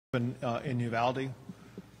In Uvalde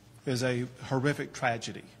is a horrific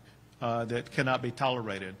tragedy that cannot be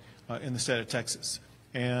tolerated in the state of Texas.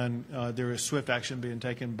 And there is swift action being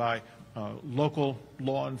taken by local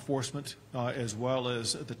law enforcement as well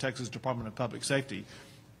as the Texas Department of Public Safety.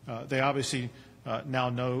 They obviously now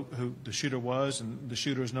know who the shooter was, and the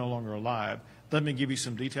shooter is no longer alive. Let me give you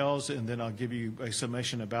some details, and then I'll give you a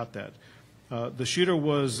summation about that. The shooter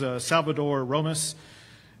was Salvador Romas,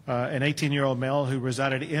 an 18-year-old male who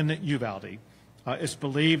resided in Uvalde. It's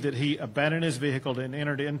believed that he abandoned his vehicle and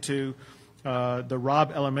entered into the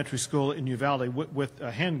Robb Elementary School in Uvalde with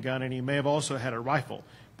a handgun, and he may have also had a rifle,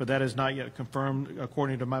 but that is not yet confirmed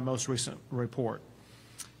according to my most recent report.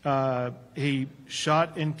 He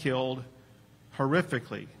shot and killed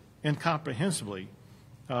horrifically, incomprehensibly,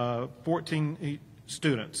 14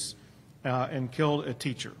 students and killed a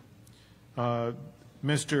teacher.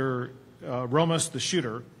 Mr. Romas, the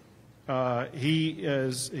shooter, he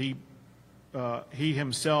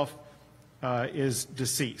himself is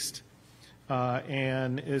deceased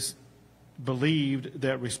and is believed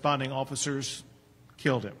that responding officers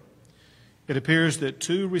killed him. It appears that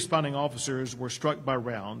 2 responding officers were struck by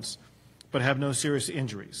rounds but have no serious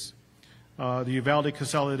injuries. The Uvalde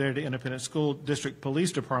Consolidated Independent School District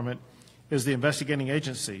Police Department is the investigating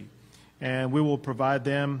agency, and we will provide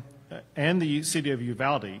them and the City of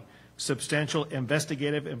Uvalde substantial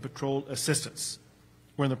investigative and patrol assistance.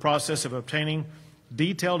 We're in the process of obtaining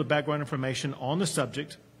detailed background information on the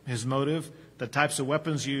subject, his motive, the types of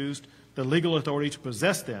weapons used, the legal authority to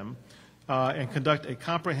possess them, and conduct a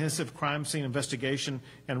comprehensive crime scene investigation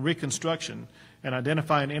and reconstruction, and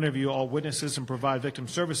identify and interview all witnesses and provide victim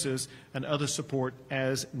services and other support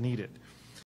as needed.